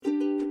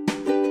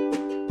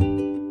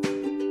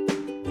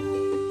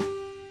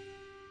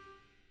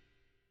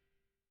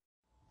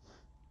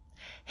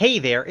Hey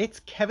there,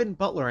 it's Kevin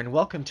Butler, and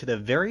welcome to the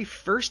very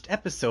first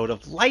episode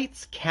of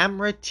Lights,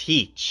 Camera,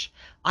 Teach.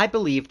 I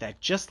believe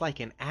that just like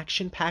an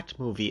action-packed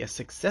movie, a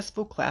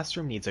successful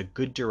classroom needs a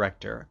good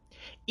director.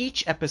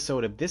 Each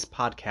episode of this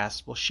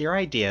podcast will share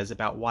ideas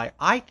about why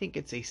I think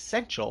it's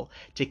essential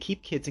to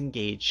keep kids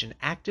engaged in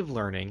active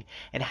learning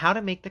and how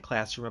to make the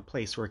classroom a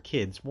place where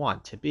kids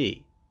want to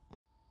be.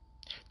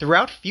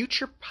 Throughout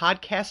future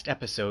podcast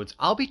episodes,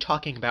 I'll be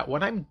talking about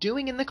what I'm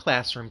doing in the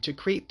classroom to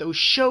create those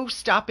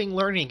show-stopping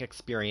learning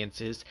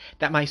experiences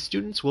that my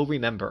students will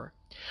remember.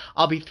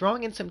 I'll be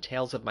throwing in some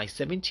tales of my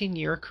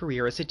 17-year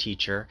career as a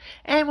teacher,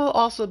 and we'll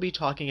also be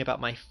talking about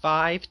my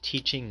 5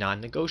 teaching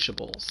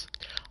non-negotiables.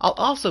 I'll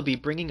also be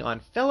bringing on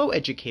fellow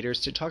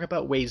educators to talk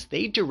about ways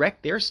they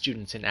direct their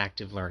students in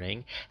active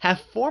learning,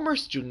 have former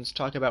students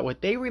talk about what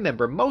they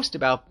remember most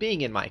about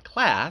being in my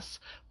class,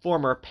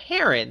 former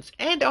parents,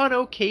 and on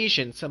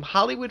occasion some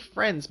Hollywood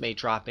friends may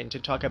drop in to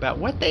talk about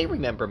what they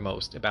remember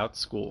most about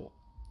school.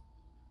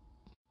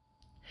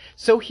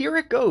 So here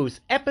it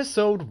goes,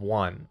 episode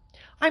 1.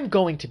 I'm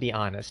going to be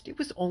honest, it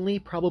was only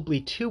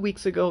probably 2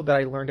 weeks ago that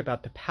I learned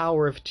about the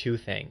power of 2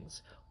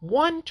 things.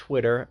 1,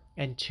 Twitter,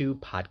 and 2,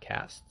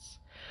 podcasts.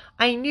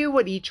 I knew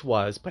what each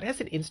was, but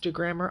as an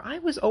Instagrammer, I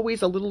was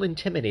always a little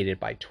intimidated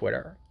by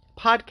Twitter.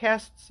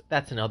 Podcasts,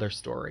 that's another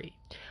story.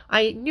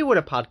 I knew what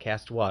a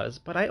podcast was,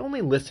 but I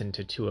only listened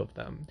to 2 of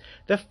them.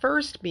 The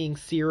first being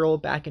Serial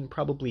back in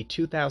probably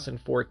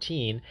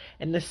 2014,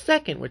 and the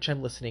second, which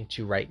I'm listening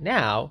to right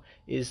now,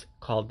 is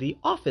called The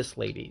Office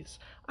Ladies.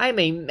 I'm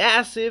a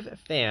massive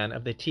fan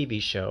of the TV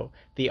show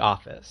The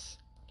Office.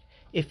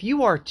 If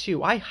you are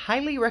too, I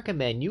highly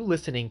recommend you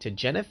listening to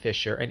Jenna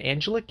Fischer and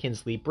Angela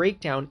Kinsley break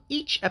down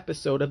each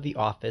episode of The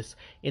Office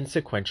in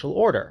sequential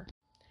order.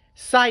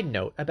 Side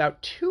note,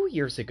 about 2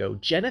 years ago,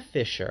 Jenna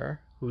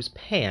Fischer, who's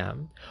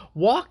Pam,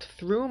 walked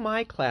through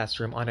my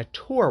classroom on a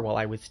tour while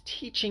I was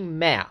teaching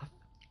math.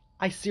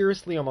 I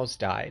seriously almost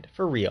died,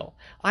 for real.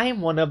 I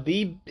am one of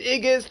the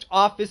biggest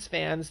Office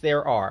fans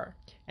there are.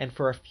 And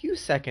for a few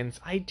seconds,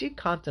 I did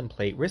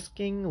contemplate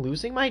risking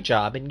losing my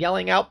job and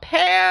yelling out,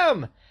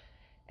 "Pam!"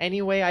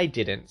 Anyway, I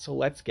didn't, so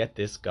let's get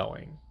this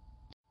going.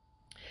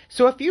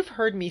 So if you've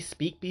heard me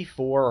speak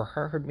before or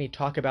heard me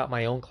talk about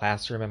my own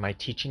classroom and my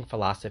teaching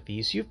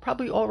philosophies, you've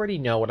probably already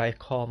know what I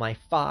call my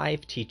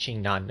 5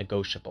 teaching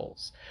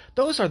non-negotiables.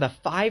 Those are the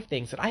 5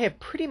 things that I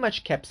have pretty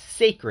much kept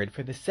sacred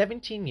for the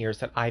 17 years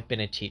that I've been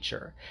a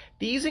teacher.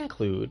 These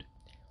include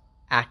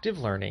active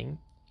learning,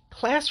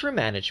 classroom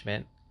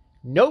management,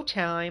 no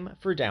time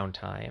for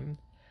downtime,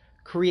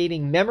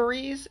 creating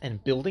memories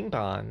and building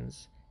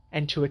bonds,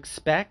 and to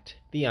expect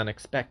the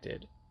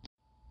unexpected.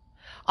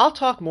 I'll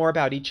talk more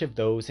about each of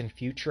those in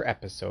future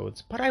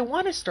episodes, but I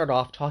want to start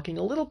off talking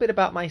a little bit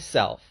about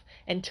myself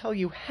and tell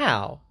you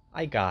how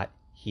I got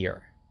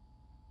here.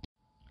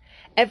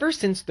 Ever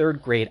since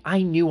 3rd grade,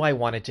 I knew I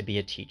wanted to be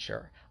a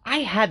teacher. I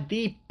had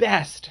the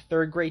best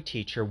 3rd grade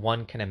teacher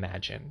one can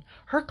imagine.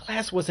 Her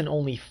class wasn't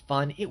only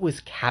fun, it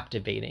was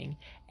captivating.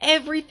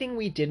 Everything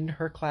we did in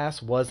her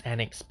class was an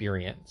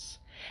experience.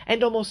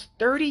 And almost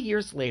 30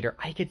 years later,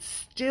 I could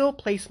still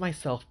place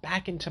myself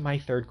back into my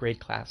 3rd grade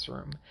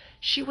classroom.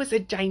 She was a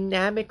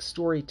dynamic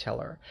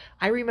storyteller.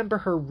 I remember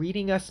her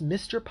reading us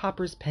Mr.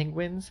 Popper's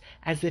Penguins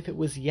as if it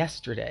was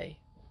yesterday.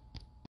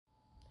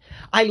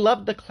 I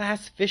loved the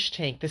class fish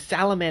tank, the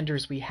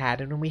salamanders we had,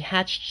 and when we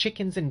hatched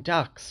chickens and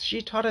ducks.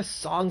 She taught us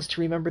songs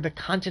to remember the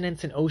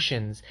continents and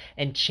oceans,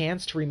 and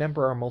chants to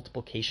remember our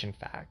multiplication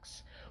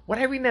facts. What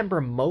I remember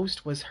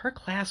most was her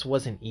class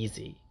wasn't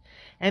easy.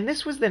 And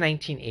this was the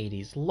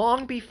 1980s,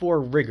 long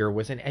before rigor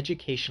was an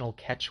educational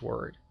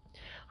catchword.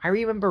 I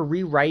remember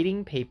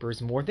rewriting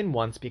papers more than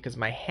once because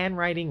my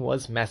handwriting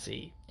was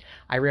messy.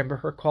 I remember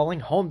her calling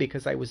home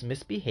because I was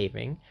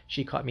misbehaving.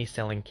 She caught me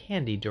selling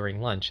candy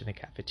during lunch in the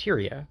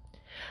cafeteria.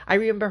 I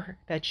remember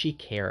that she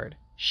cared.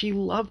 She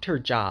loved her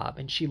job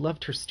and she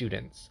loved her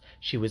students.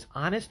 She was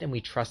honest and we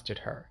trusted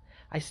her.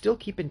 I still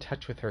keep in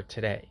touch with her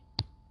today.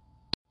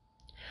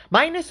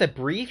 Minus a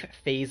brief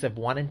phase of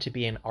wanting to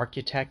be an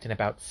architect in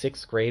about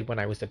 6th grade when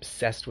I was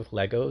obsessed with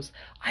Legos,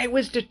 I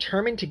was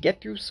determined to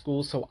get through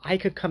school so I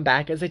could come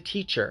back as a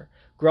teacher.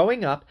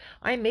 Growing up,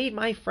 I made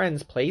my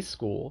friends play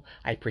school.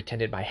 I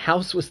pretended my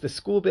house was the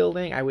school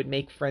building. I would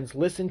make friends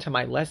listen to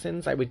my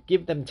lessons. I would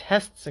give them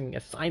tests and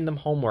assign them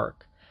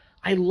homework.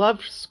 I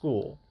loved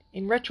school.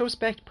 In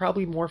retrospect,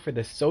 probably more for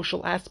the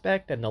social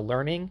aspect than the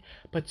learning,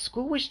 but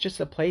school was just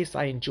a place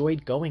I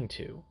enjoyed going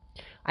to.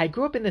 I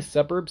grew up in the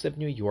suburbs of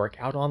New York,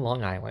 out on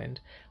Long Island.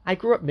 I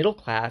grew up middle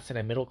class in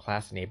a middle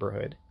class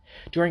neighborhood.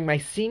 During my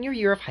senior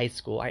year of high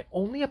school, I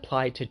only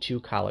applied to 2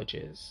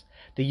 colleges,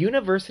 the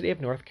University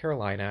of North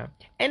Carolina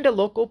and a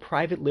local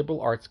private liberal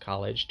arts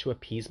college to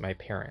appease my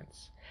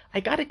parents.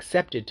 I got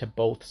accepted to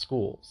both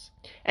schools.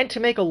 And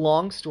to make a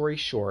long story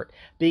short,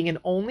 being an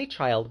only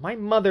child, my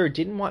mother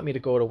didn't want me to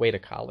go away to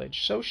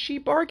college, so she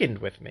bargained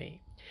with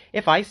me.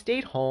 If I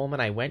stayed home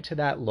and I went to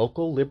that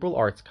local liberal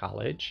arts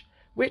college,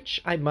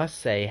 which I must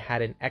say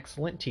had an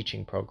excellent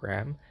teaching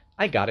program,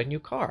 I got a new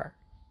car.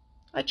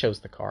 I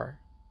chose the car.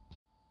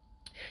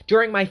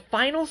 During my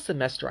final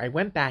semester, I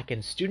went back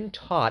and student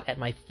taught at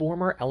my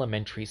former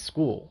elementary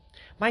school.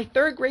 My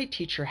third grade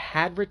teacher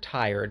had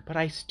retired, but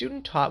I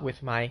student taught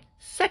with my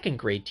second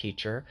grade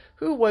teacher,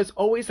 who was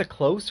always a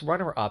close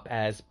runner-up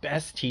as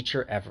best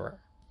teacher ever.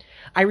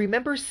 I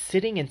remember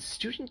sitting in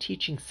student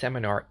teaching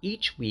seminar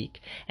each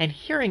week and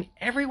hearing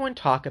everyone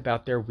talk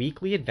about their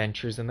weekly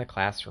adventures in the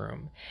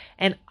classroom,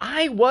 and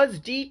I was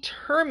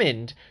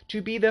determined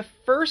to be the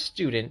first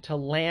student to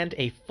land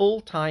a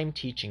full-time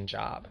teaching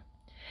job.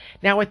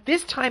 Now, at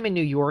this time in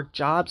New York,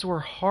 jobs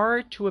were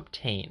hard to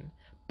obtain.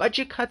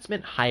 Budget cuts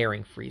meant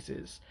hiring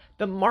freezes.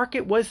 The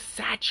market was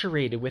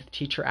saturated with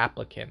teacher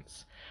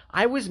applicants.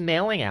 I was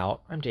mailing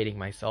out, I'm dating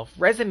myself,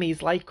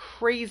 resumes like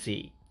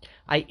crazy.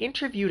 I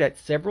interviewed at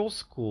several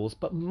schools,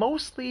 but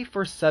mostly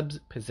for sub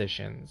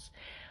positions.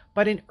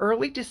 But in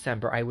early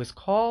December, I was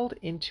called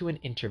into an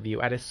interview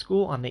at a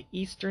school on the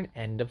eastern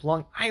end of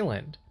Long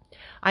Island.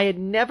 I had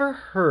never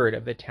heard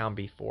of the town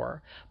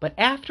before, but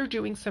after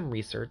doing some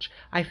research,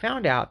 I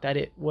found out that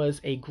it was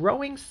a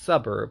growing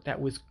suburb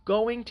that was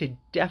going to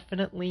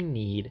definitely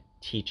need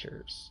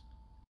teachers.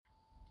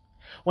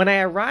 When I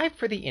arrived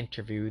for the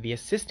interview, the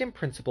assistant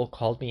principal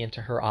called me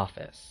into her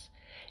office.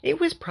 It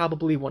was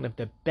probably one of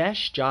the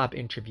best job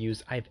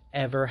interviews I've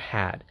ever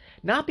had,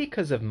 not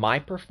because of my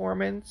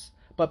performance,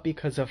 but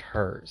because of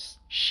hers.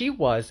 She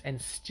was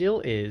and still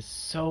is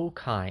so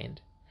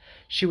kind.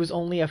 She was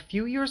only a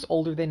few years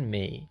older than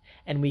me,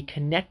 and we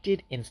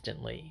connected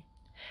instantly.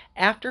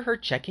 After her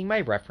checking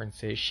my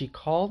references, she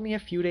called me a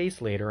few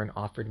days later and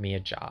offered me a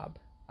job.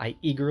 I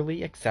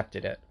eagerly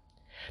accepted it.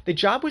 The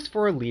job was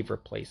for a leave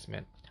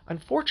replacement.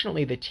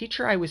 Unfortunately, the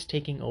teacher I was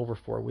taking over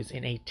for was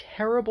in a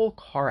terrible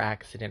car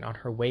accident on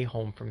her way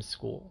home from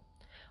school.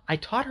 I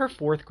taught her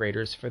fourth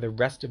graders for the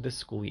rest of the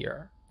school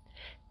year.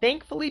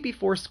 Thankfully,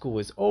 before school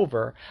was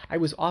over, I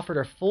was offered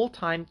a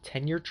full-time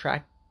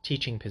tenure-track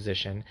teaching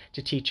position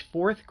to teach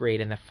fourth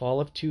grade in the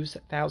fall of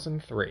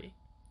 2003.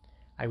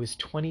 I was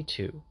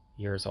 22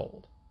 years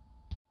old.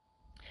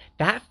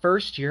 That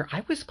first year,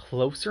 I was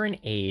closer in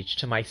age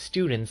to my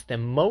students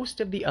than most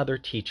of the other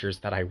teachers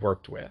that I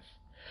worked with.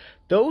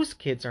 Those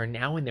kids are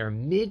now in their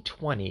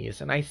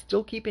mid-20s, and I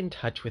still keep in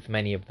touch with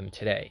many of them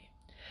today.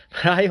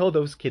 But I owe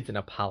those kids an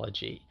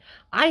apology.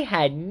 I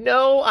had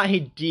no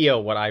idea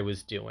what I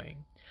was doing.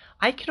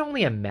 I can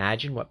only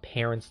imagine what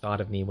parents thought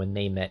of me when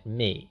they met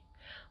me.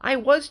 I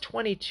was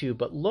 22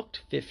 but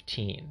looked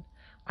 15.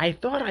 I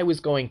thought I was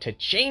going to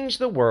change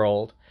the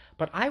world,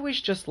 but I was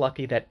just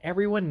lucky that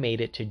everyone made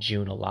it to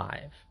June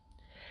alive.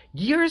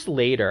 Years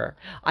later,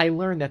 I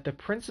learned that the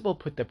principal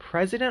put the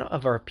president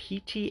of our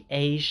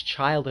PTA's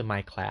child in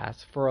my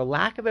class, for a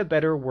lack of a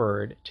better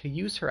word, to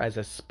use her as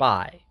a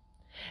spy.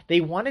 They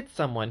wanted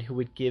someone who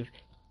would give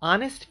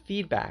honest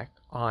feedback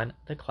on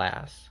the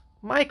class,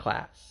 my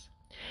class.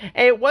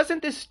 And it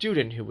wasn't the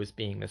student who was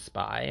being the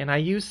spy, and I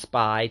use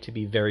spy to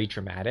be very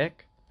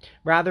dramatic.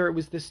 Rather, it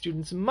was the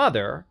student's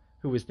mother,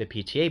 who was the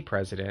PTA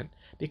president,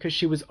 because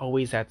she was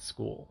always at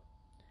school.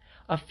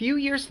 A few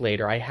years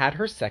later, I had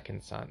her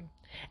second son,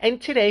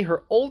 and today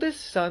her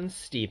oldest son,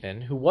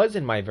 Stephen, who was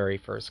in my very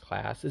first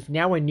class, is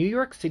now a New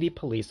York City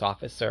police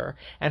officer,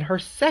 and her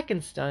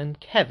second son,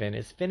 Kevin,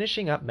 is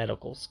finishing up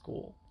medical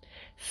school.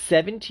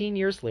 17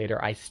 years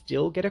later, I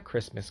still get a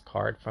Christmas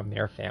card from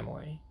their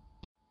family.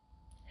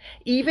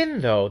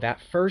 Even though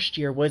that first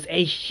year was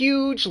a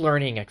huge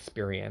learning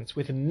experience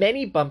with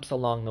many bumps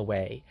along the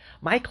way,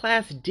 my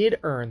class did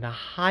earn the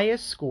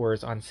highest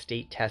scores on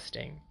state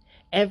testing.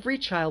 Every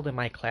child in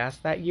my class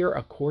that year,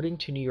 according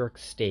to New York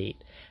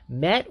State,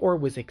 met or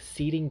was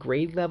exceeding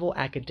grade-level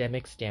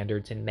academic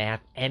standards in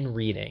math and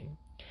reading.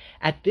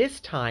 At this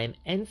time,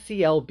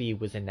 NCLB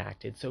was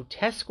enacted, so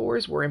test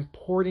scores were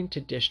important to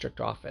district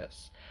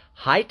office.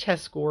 High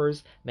test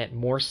scores meant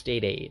more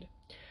state aid.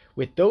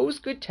 With those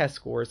good test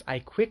scores, I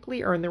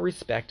quickly earned the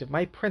respect of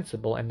my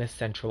principal and the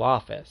central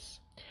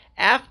office.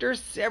 After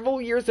several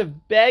years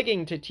of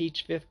begging to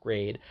teach fifth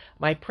grade,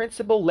 my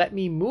principal let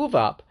me move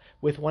up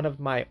with one of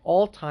my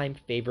all-time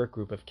favorite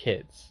group of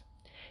kids.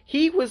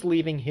 He was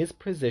leaving his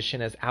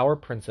position as our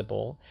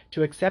principal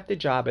to accept a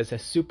job as a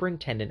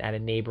superintendent at a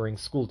neighboring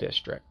school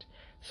district.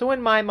 So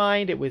in my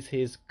mind, it was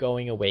his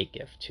going-away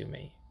gift to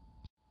me.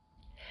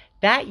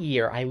 That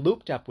year, I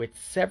looped up with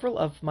several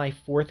of my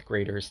fourth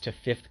graders to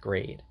fifth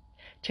grade.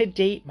 To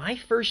date, my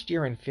first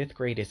year in fifth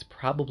grade is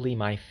probably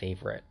my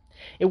favorite.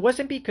 It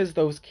wasn't because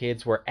those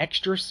kids were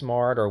extra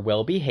smart or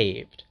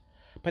well-behaved,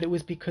 but it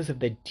was because of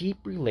the deep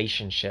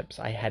relationships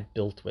I had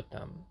built with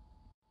them.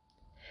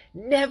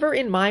 Never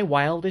in my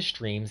wildest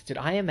dreams did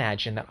I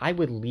imagine that I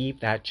would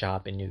leave that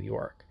job in New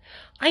York.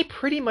 I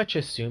pretty much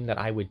assumed that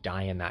I would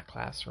die in that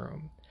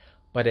classroom.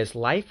 But as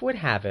life would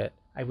have it,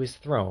 I was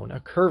thrown a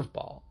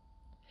curveball.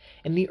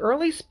 In the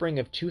early spring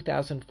of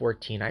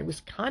 2014, I was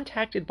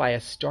contacted by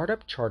a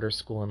startup charter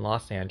school in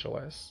Los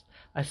Angeles,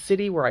 a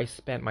city where I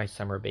spent my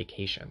summer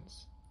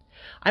vacations.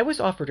 I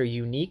was offered a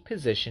unique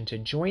position to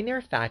join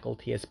their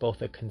faculty as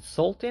both a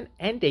consultant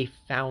and a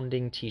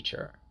founding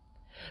teacher.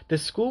 The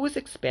school was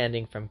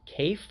expanding from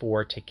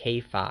K4 to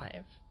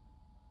K5.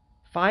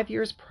 5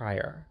 years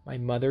prior, my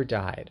mother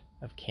died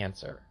of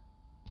cancer.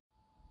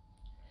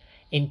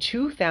 In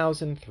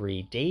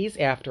 2003, days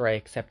after I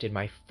accepted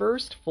my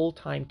first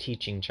full-time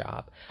teaching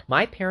job,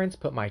 my parents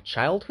put my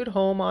childhood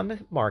home on the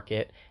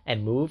market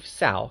and moved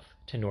south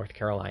to North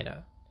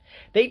Carolina.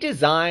 They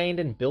designed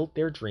and built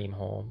their dream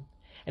home,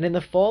 and in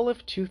the fall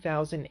of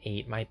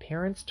 2008, my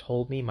parents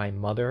told me my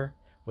mother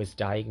was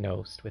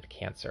diagnosed with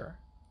cancer.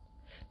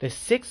 The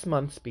 6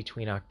 months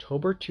between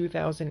October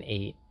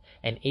 2008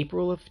 and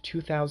April of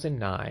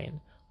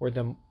 2009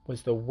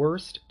 was the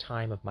worst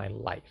time of my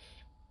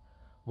life.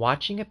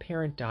 Watching a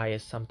parent die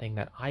is something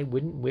that I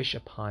wouldn't wish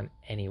upon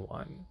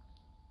anyone.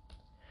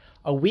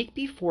 A week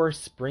before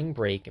spring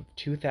break of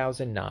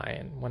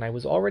 2009, when I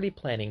was already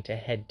planning to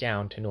head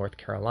down to North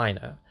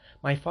Carolina,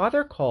 my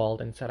father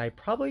called and said I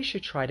probably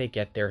should try to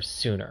get there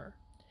sooner.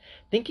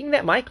 Thinking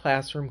that my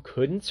classroom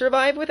couldn't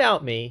survive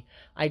without me,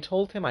 I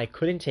told him I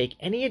couldn't take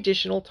any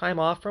additional time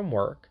off from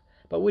work,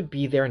 but would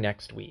be there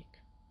next week.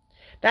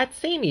 That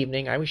same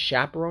evening, I was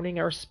chaperoning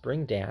our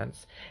spring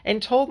dance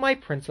and told my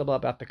principal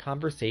about the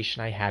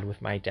conversation I had with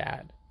my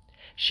dad.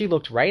 She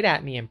looked right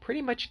at me and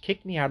pretty much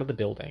kicked me out of the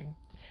building.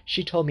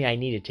 She told me I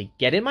needed to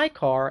get in my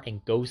car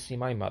and go see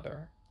my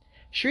mother.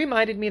 She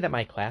reminded me that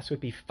my class would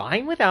be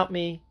fine without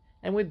me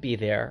and would be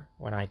there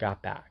when I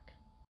got back.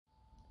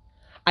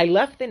 I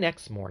left the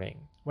next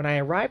morning. When I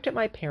arrived at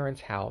my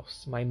parents'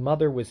 house, my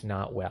mother was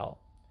not well.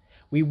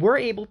 We were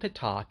able to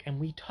talk, and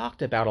we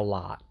talked about a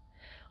lot.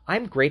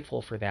 I'm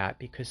grateful for that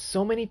because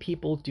so many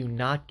people do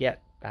not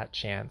get that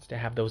chance to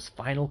have those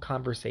final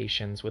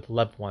conversations with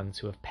loved ones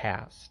who have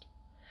passed.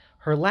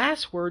 Her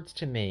last words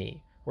to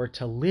me were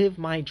to live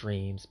my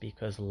dreams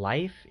because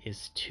life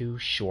is too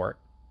short.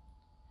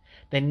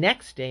 The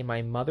next day,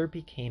 my mother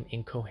became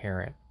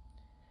incoherent.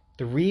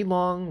 3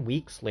 long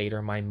weeks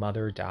later, my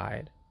mother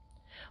died.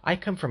 I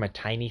come from a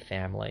tiny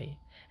family,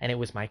 and it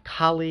was my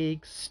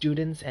colleagues,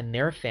 students, and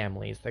their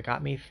families that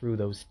got me through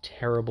those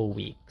terrible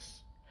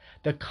weeks.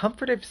 The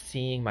comfort of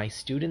seeing my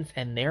students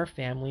and their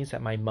families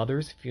at my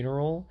mother's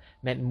funeral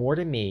meant more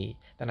to me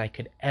than I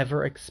could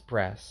ever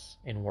express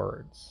in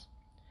words.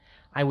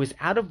 I was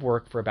out of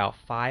work for about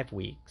 5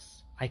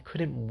 weeks. I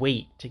couldn't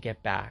wait to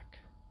get back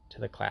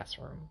to the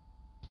classroom.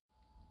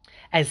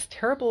 As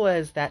terrible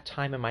as that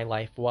time in my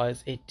life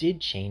was, it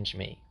did change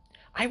me.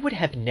 I would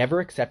have never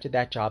accepted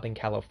that job in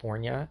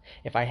California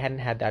if I hadn't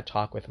had that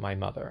talk with my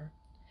mother.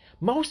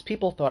 Most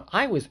people thought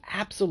I was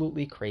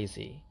absolutely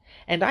crazy,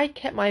 and I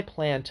kept my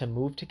plan to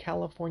move to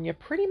California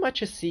pretty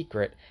much a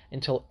secret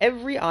until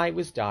every I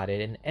was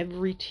dotted and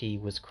every T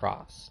was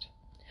crossed.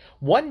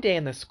 One day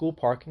in the school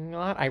parking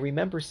lot, I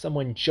remember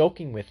someone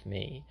joking with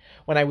me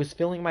when I was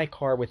filling my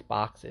car with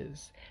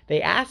boxes.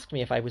 They asked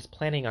me if I was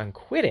planning on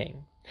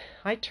quitting.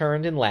 I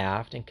turned and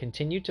laughed and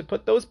continued to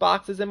put those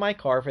boxes in my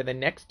car for the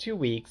next 2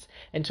 weeks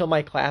until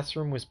my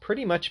classroom was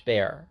pretty much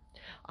bare.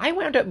 I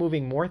wound up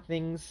moving more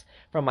things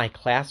from my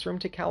classroom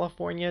to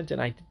California than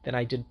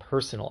I did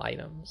personal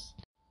items.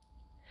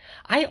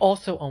 I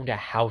also owned a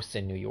house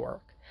in New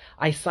York.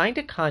 I signed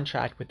a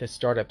contract with the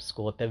startup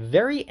school at the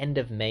very end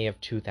of May of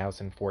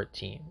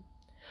 2014.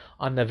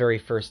 On the very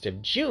 1st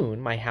of June,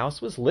 my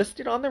house was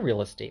listed on the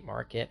real estate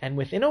market, and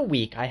within a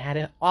week I had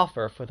an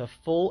offer for the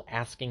full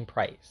asking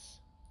price.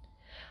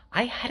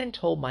 I hadn't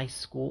told my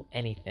school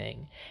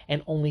anything,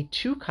 and only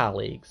 2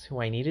 colleagues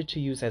who I needed to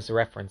use as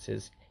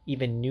references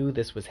even knew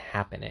this was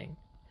happening.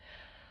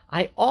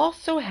 I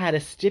also had a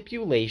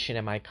stipulation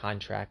in my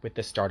contract with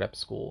the startup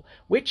school,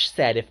 which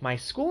said if my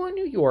school in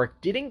New York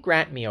didn't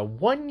grant me a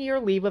 1-year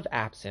leave of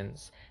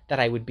absence, that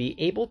I would be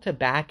able to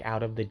back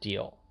out of the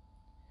deal.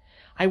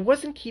 I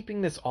wasn't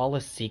keeping this all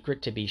a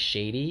secret to be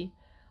shady.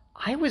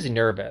 I was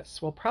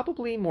nervous, well,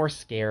 probably more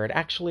scared.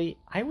 Actually,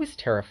 I was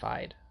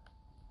terrified.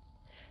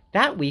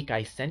 That week,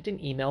 I sent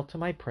an email to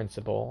my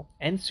principal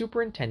and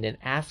superintendent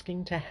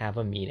asking to have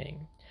a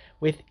meeting.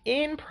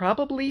 Within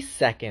probably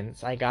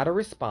seconds, I got a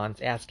response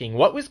asking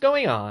what was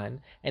going on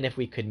and if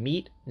we could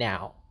meet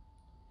now.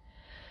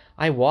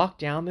 I walked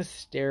down the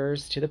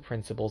stairs to the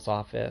principal's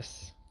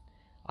office.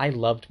 I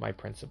loved my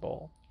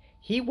principal.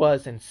 He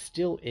was and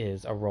still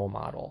is a role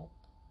model.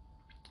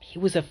 He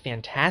was a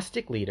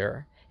fantastic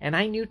leader, and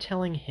I knew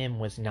telling him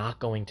was not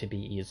going to be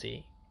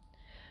easy.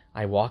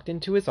 I walked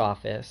into his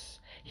office.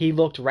 He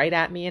looked right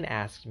at me and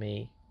asked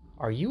me,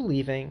 "Are you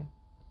leaving?"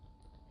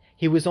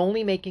 He was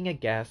only making a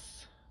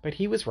guess, but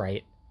he was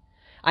right.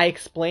 I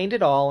explained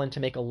it all, and to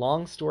make a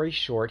long story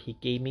short, he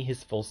gave me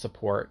his full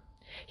support.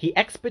 He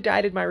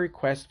expedited my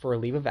request for a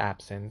leave of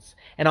absence,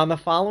 and on the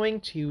following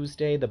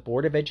Tuesday, the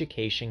Board of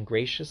Education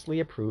graciously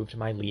approved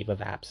my leave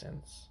of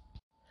absence.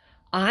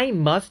 I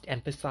must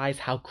emphasize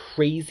how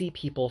crazy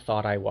people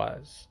thought I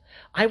was.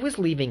 I was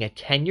leaving a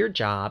tenured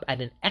job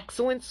at an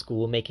excellent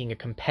school making a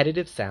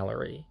competitive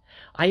salary.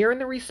 I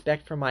earned the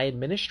respect from my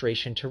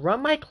administration to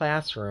run my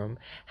classroom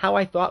how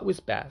I thought was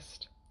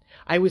best.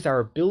 I was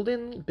our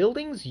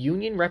building's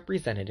union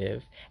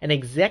representative, an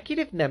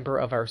executive member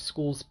of our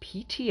school's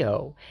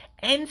PTO,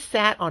 and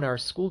sat on our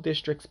school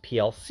district's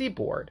PLC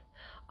board.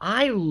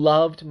 I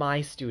loved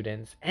my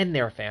students and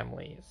their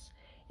families.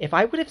 If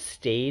I would have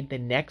stayed the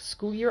next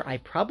school year, I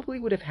probably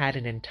would have had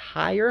an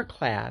entire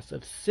class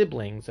of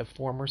siblings of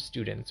former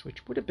students,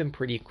 which would have been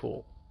pretty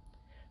cool.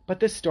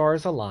 But the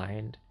stars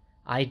aligned.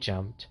 I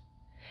jumped.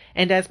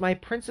 And as my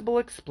principal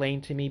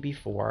explained to me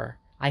before,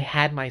 I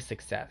had my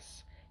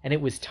success, and it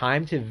was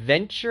time to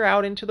venture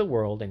out into the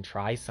world and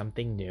try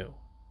something new.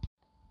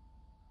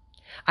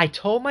 I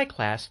told my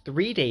class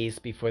 3 days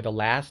before the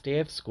last day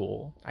of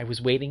school I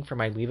was waiting for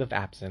my leave of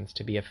absence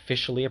to be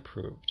officially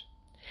approved.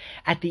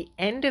 At the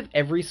end of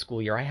every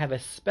school year, I have a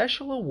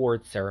special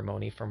award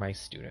ceremony for my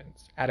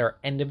students at our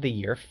end of the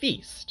year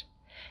feast.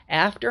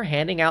 After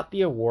handing out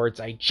the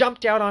awards, I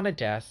jumped out on a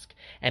desk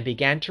and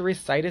began to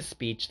recite a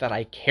speech that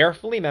I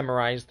carefully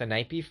memorized the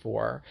night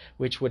before,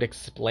 which would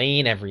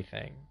explain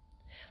everything.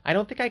 I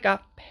don't think I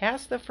got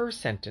past the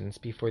first sentence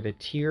before the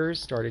tears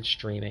started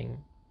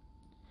streaming.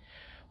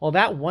 Well,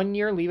 that 1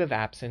 year leave of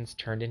absence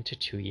turned into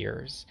 2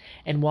 years,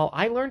 and while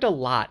I learned a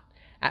lot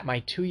at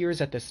my 2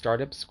 years at the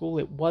startup school,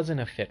 it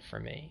wasn't a fit for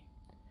me.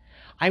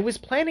 I was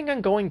planning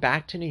on going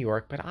back to New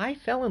York, but I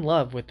fell in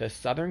love with the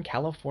Southern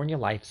California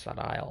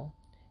lifestyle.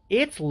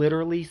 It's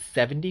literally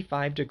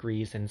 75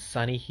 degrees and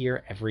sunny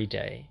here every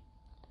day.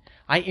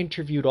 I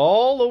interviewed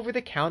all over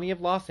the county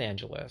of Los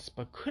Angeles,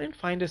 but couldn't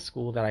find a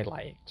school that I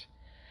liked.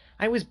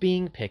 I was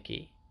being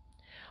picky.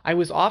 I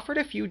was offered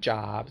a few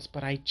jobs,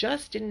 but I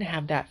just didn't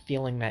have that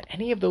feeling that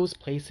any of those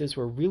places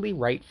were really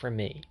right for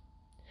me.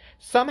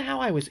 Somehow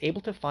I was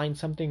able to find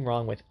something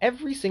wrong with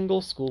every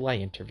single school I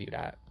interviewed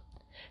at.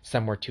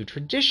 Some were too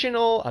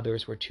traditional,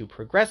 others were too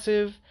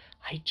progressive.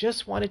 I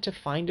just wanted to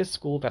find a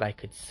school that I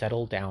could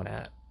settle down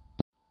at.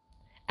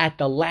 At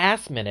the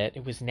last minute,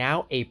 it was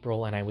now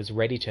April and I was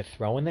ready to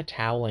throw in the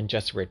towel and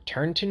just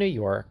return to New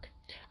York.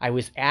 I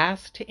was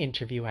asked to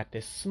interview at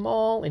this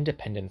small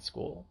independent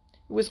school.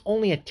 It was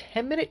only a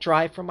 10-minute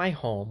drive from my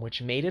home,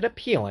 which made it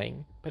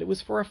appealing, but it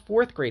was for a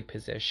 4th grade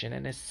position,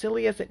 and as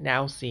silly as it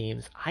now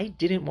seems, I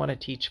didn't want to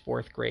teach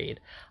 4th grade.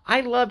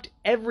 I loved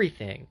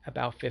everything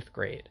about 5th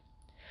grade.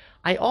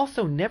 I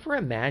also never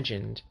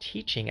imagined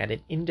teaching at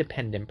an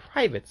independent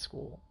private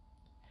school.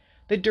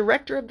 The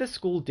director of the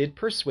school did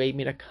persuade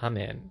me to come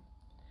in.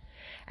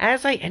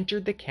 As I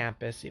entered the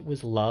campus, it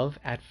was love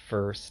at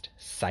first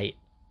sight.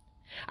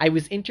 I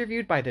was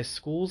interviewed by the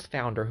school's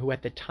founder, who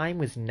at the time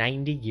was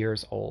 90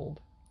 years old.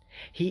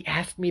 He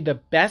asked me the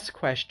best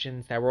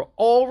questions that were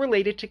all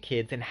related to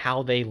kids and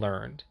how they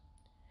learned.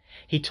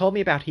 He told me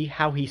about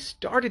how he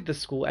started the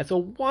school as a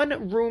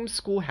one-room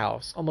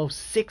schoolhouse almost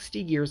 60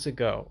 years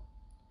ago.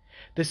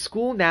 The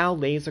school now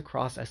lays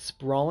across a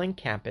sprawling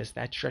campus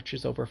that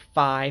stretches over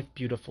 5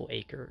 beautiful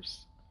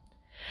acres.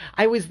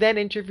 I was then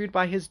interviewed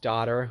by his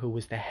daughter, who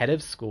was the head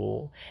of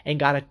school, and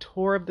got a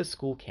tour of the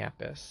school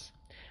campus.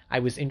 I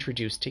was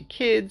introduced to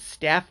kids,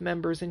 staff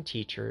members, and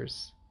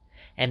teachers.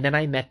 And then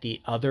I met the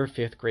other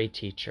 5th grade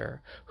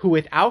teacher, who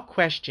without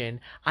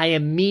question, I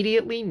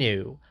immediately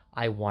knew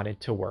I wanted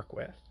to work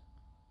with.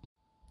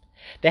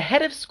 The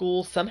head of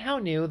school somehow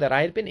knew that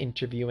I had been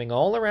interviewing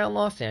all around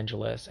Los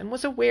Angeles and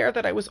was aware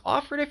that I was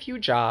offered a few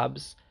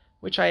jobs,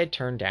 which I had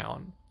turned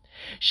down.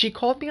 She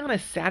called me on a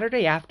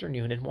Saturday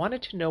afternoon and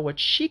wanted to know what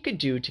she could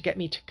do to get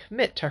me to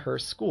commit to her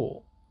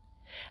school.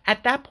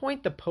 At that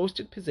point, the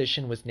posted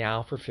position was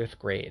now for 5th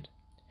grade.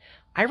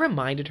 I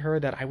reminded her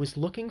that I was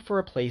looking for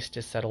a place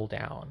to settle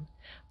down.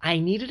 I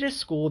needed a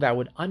school that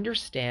would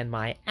understand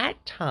my,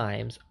 at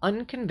times,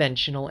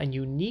 unconventional and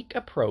unique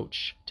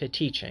approach to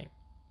teaching.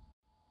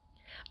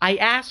 I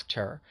asked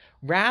her,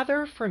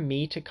 rather for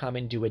me to come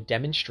and do a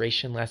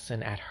demonstration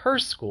lesson at her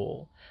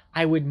school,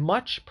 I would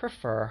much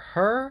prefer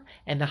her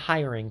and the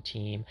hiring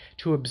team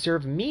to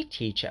observe me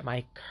teach at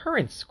my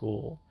current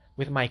school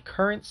with my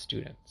current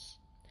students.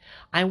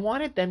 I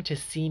wanted them to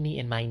see me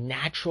in my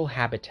natural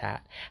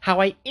habitat, how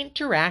I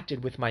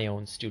interacted with my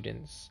own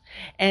students,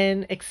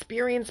 and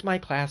experience my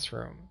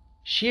classroom.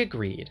 She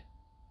agreed,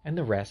 and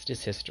the rest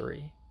is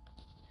history.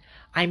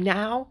 I'm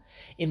now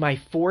in my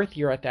 4th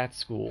year at that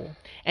school,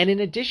 and in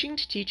addition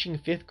to teaching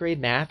 5th grade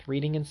math,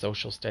 reading, and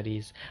social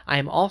studies, I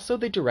am also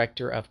the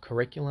director of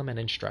curriculum and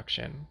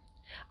instruction.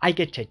 I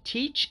get to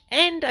teach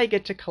and I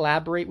get to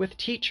collaborate with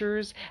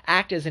teachers,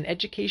 act as an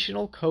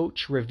educational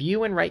coach,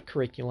 review and write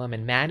curriculum,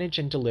 and manage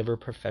and deliver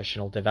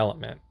professional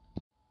development.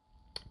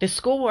 The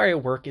school where I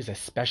work is a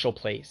special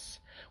place.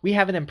 We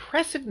have an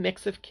impressive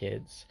mix of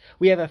kids.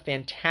 We have a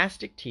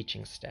fantastic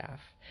teaching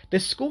staff. The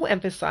school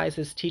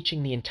emphasizes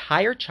teaching the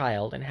entire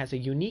child and has a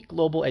unique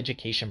global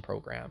education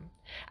program.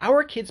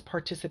 Our kids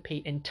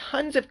participate in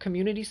tons of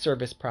community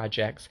service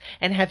projects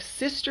and have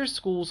sister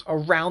schools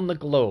around the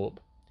globe.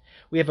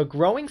 We have a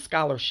growing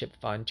scholarship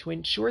fund to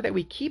ensure that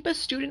we keep a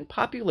student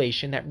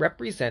population that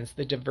represents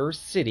the diverse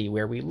city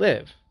where we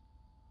live.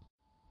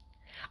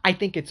 I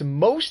think it's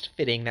most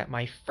fitting that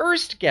my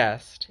first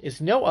guest is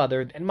no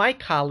other than my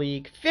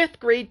colleague, 5th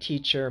grade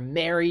teacher,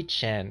 Mary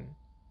Chen.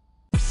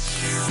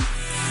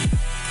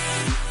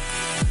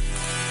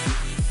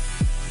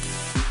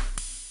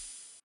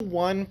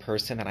 one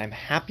person that I'm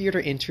happier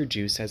to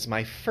introduce as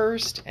my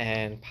first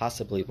and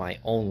possibly my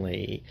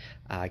only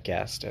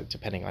guest,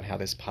 depending on how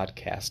this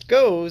podcast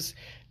goes,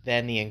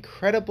 than the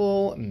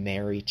incredible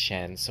Mary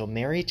Chen. So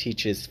Mary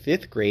teaches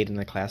 5th grade in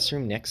the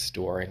classroom next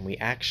door, and we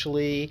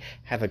actually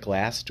have a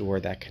glass door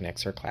that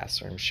connects our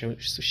classroom. So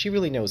she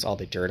really knows all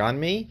the dirt on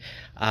me.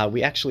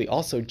 We actually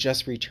also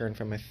just returned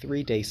from a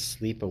 3-day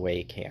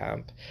sleepaway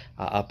camp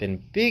up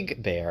in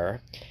Big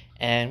Bear.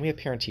 And we have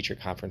parent-teacher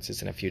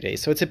conferences in a few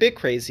days. So it's a bit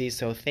crazy.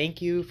 So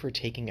thank you for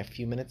taking a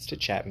few minutes to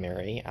chat,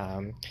 Mary.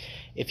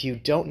 If you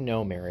don't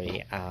know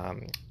Mary,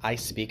 I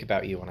speak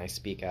about you when I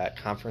speak at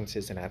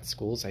conferences and at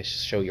schools. I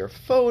show your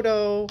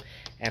photo,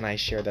 and I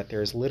share that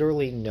there's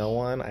literally no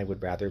one I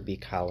would rather be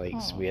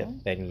colleagues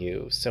with than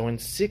you. So in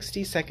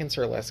 60 seconds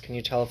or less, can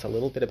you tell us a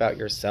little bit about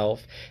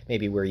yourself,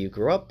 maybe where you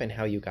grew up and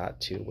how you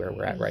got to where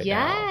we're at right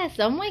now? Yes.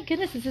 Oh my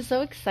goodness, this is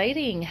so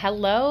exciting.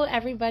 Hello,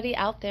 everybody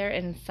out there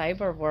in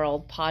cyber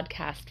world,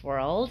 podcast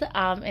world.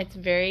 It's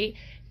very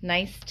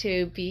nice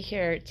to be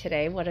here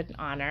today. What an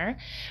honor.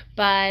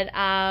 But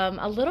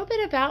a little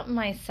bit about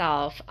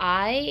myself.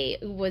 I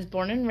was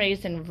born and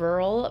raised in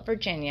rural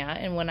Virginia.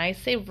 And when I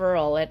say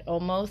rural, it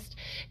almost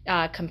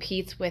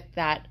competes with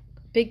that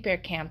Big Bear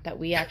camp that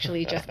we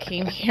actually just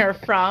came here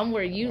from,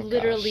 where you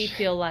literally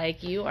feel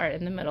like you are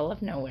in the middle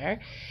of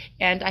nowhere.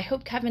 And I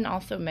hope Kevin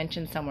also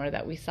mentioned somewhere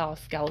that we saw a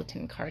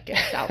skeleton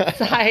carcass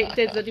outside.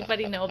 Does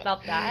anybody know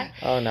about that?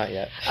 Oh, not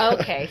yet.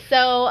 Okay.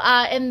 So,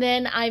 and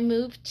then I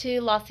moved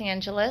to Los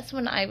Angeles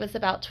when I was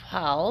about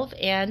 12,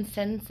 and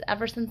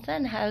ever since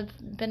then have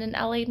been an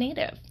LA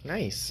native.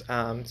 Nice.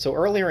 So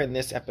earlier in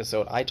this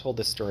episode, I told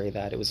the story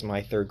that it was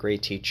my 3rd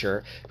grade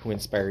teacher who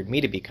inspired me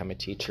to become a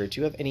teacher.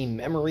 Do you have any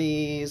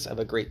memories of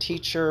a great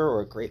teacher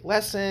or a great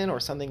lesson or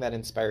something that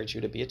inspired you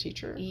to be a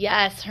teacher?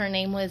 Yes, her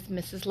name was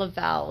Mrs.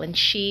 Lavelle, and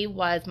she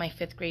was my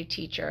 5th grade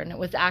teacher. And it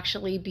was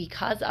actually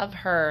because of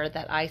her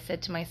that I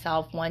said to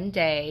myself, one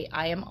day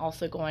I am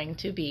also going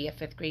to be a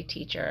 5th grade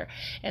teacher.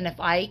 And if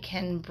I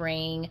can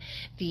bring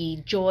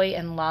the joy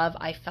and love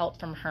I felt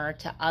from her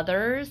to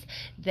others,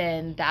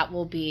 then that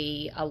will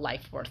be a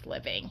life worth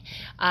living.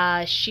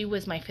 She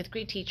was my 5th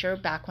grade teacher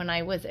back when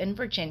I was in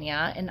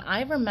Virginia, and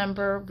I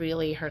remember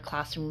really her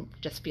classroom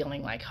just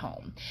feeling like home.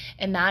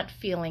 And that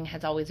feeling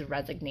has always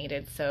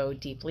resonated so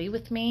deeply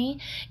with me.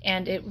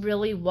 And it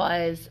really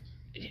was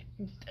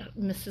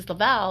Mrs.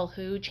 Lavelle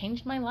who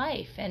changed my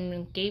life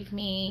and gave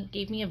me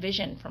a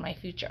vision for my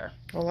future.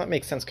 Well, that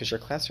makes sense because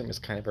your classroom is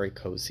kind of very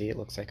cozy. It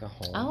looks like a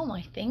home. Oh,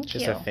 my, thank you.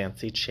 Just a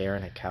fancy chair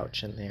and a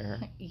couch in there.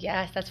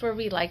 Yes, that's where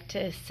we like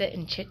to sit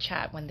and chit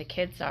chat when the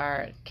kids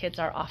are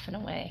off and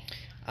away.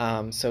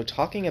 So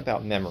talking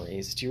about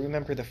memories, do you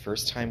remember the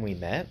first time we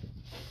met?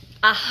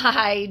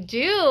 I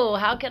do.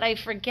 How could I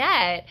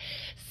forget?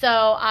 So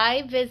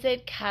I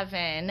visit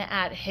Kevin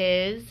at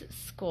his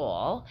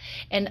school,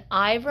 and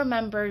I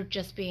remember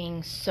just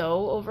being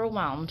so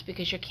overwhelmed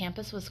because your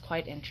campus was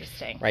quite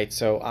interesting. Right.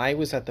 So I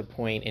was at the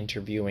point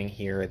interviewing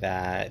here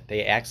that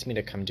they asked me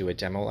to come do a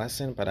demo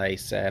lesson, but I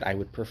said I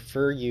would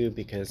prefer you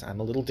because I'm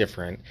a little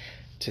different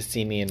to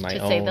see me in my own,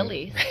 to say the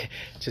least,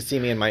 to see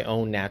me in my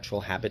own natural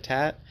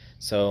habitat.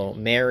 So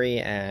Mary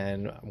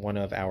and one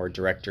of our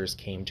directors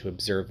came to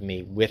observe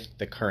me with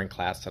the current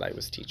class that I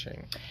was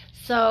teaching.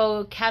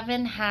 So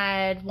Kevin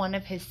had one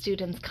of his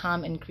students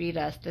come and greet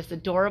us, this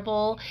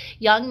adorable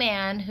young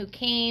man who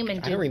came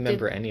and I don't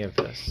remember any of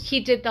this. He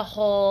did the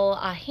whole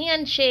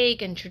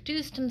handshake,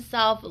 introduced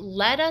himself,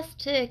 led us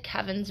to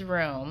Kevin's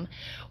room,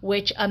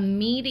 which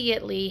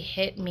immediately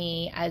hit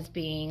me as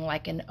being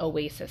like an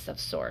oasis of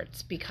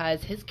sorts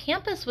because his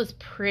campus was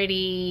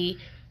pretty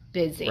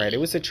busy. Right, it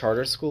was a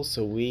charter school,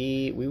 so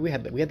we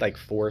had like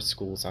 4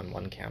 schools on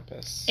one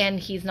campus. And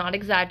he's not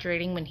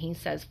exaggerating when he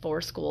says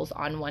 4 schools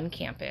on one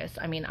campus.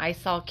 I mean, I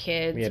saw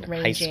kids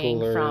ranging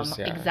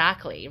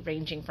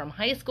from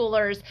high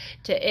schoolers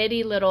to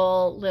itty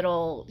little,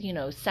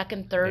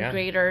 2nd, 3rd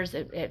graders.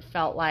 It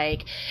felt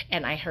like,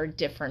 and I heard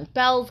different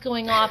bells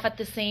going off at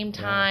the same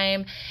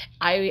time.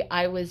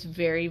 I was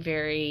very,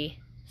 very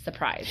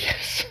surprised.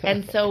 Yes.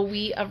 And so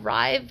we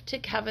arrived to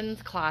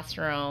Kevin's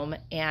classroom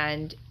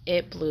and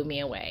it blew me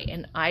away.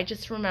 And I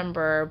just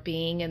remember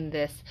being in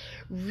this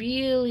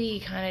really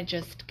kind of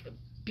just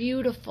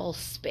beautiful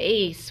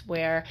space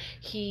where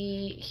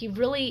he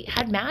really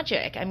had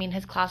magic. I mean,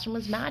 his classroom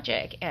was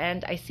magic.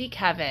 And I see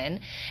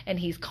Kevin and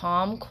he's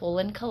calm, cool,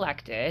 and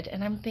collected.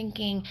 And I'm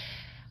thinking,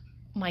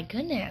 my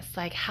goodness,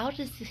 like how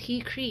does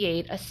he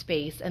create a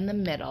space in the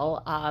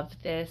middle of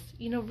this,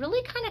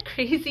 really kind of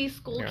crazy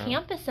school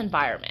campus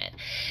environment?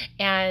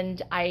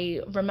 And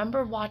I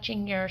remember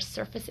watching your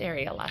surface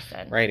area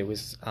lesson. Right. It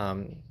was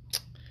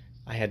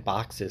I had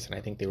boxes, and I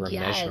think they were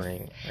Yes,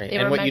 measuring, right? they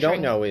And were what you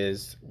don't measuring. know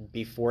is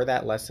before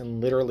that lesson,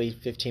 literally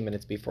 15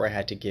 minutes before, I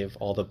had to give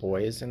all the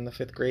boys in the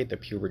fifth grade the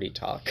puberty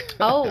talk.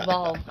 Oh,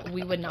 well,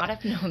 we would not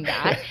have known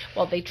that.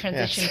 Well, they Yes.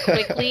 transitioned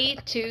quickly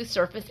to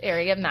surface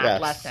area math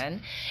Yes.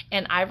 lesson.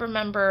 And I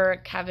remember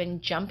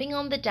Kevin jumping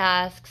on the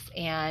desks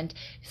and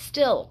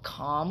still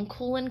calm,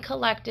 cool, and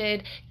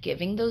collected,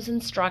 giving those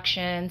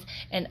instructions.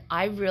 And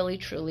I really,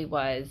 truly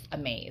was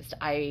amazed.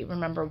 I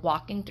remember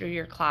walking through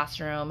your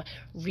classroom,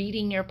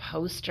 reading your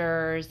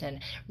posters,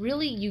 and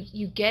really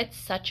you get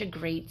such a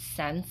great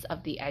sense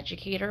of the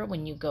educator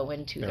when you go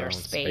into Their their own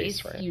space.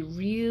 space, right? You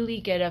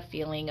really get a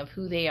feeling of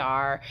who they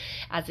are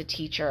as a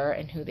teacher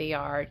and who they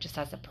are just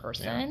as a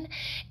person.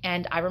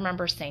 And I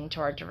remember saying to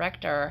our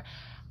director,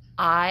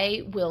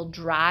 I will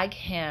drag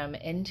him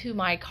into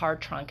my car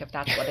trunk if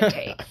that's what it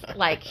takes.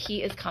 Like,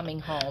 he is coming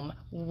home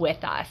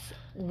with us.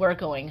 We're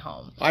going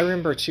home. I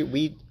remember too,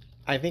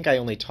 I think I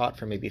only taught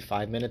for maybe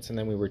 5 minutes, and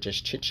then we were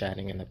just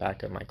chit-chatting in the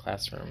back of my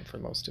classroom for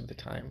most of the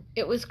time.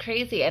 It was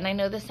crazy. And I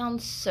know this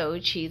sounds so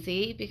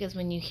cheesy because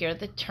when you hear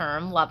the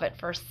term love at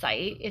first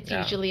sight, it's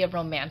Yeah. usually a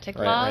romantic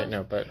Right, love. right,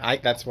 no, but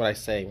that's what I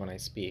say when I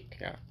speak,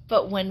 yeah.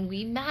 But when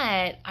we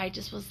met, I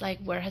just was like,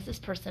 where has this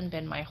person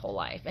been my whole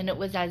life? And it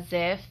was as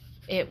if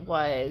it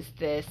was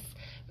this,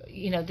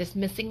 this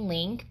missing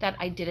link that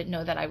I didn't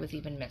know that I was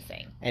even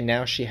missing. And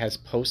now she has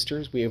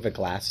posters. We have a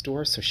glass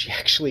door, so she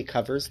actually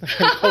covers them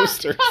in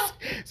posters.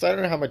 So I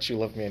don't know how much you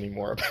love me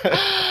anymore. But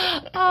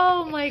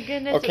Oh my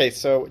goodness. okay,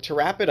 so to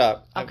wrap it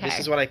up, Okay. this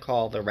is what I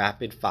call the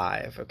rapid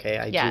five, okay?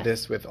 I do Yes.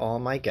 this with all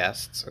my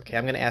guests, okay?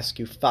 I'm going to ask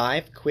you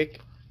 5 quick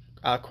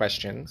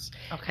questions.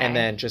 Okay. And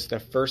then just the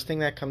first thing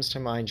that comes to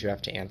mind, you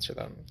have to answer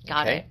them.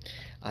 Got okay?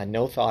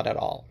 No thought at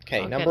all. Okay,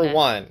 Oh, number goodness.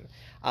 1.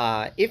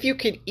 If you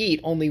could eat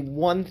only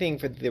one thing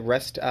for the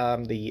rest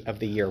of the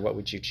year, what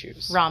would you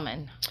choose?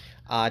 Ramen.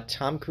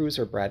 Tom Cruise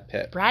or Brad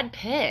Pitt? Brad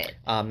Pitt.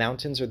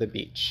 Mountains or the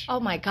beach? Oh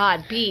my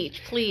God.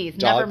 Beach, please.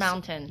 Dogs, Never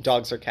mountains.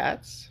 Dogs or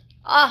cats?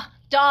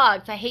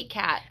 Dogs. I hate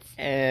cats.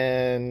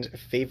 And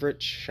favorite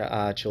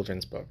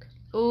children's book?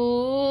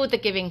 Ooh, The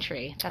Giving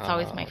Tree. That's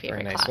always my Very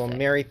favorite nice. classic. Well,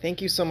 Mary, thank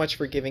you so much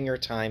for giving your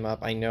time up.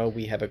 I know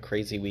we have a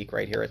crazy week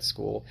right here at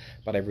school,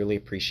 but I really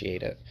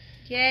appreciate it.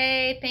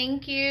 Yay.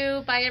 Thank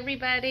you. Bye,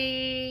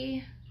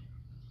 everybody.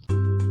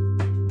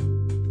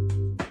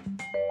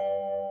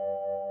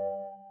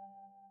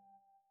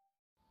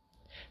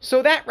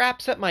 So that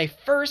wraps up my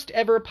first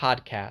ever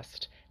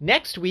podcast.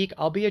 Next week,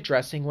 I'll be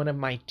addressing one of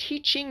my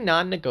teaching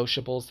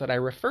non-negotiables that I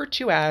refer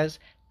to as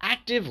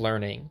active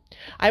learning.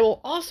 I will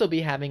also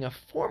be having a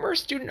former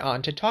student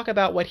on to talk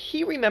about what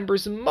he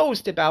remembers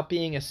most about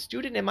being a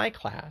student in my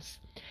class.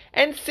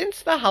 And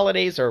since the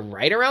holidays are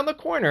right around the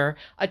corner,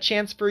 a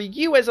chance for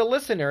you as a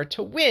listener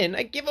to win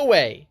a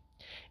giveaway.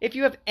 If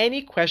you have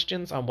any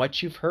questions on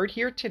what you've heard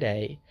here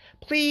today,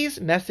 please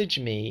message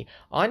me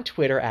on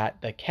Twitter at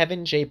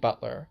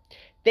 @TheKevinJButler.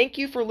 Thank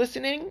you for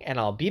listening, and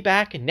I'll be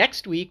back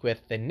next week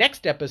with the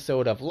next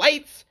episode of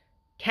Lights,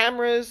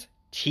 Cameras,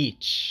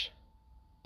 Teach.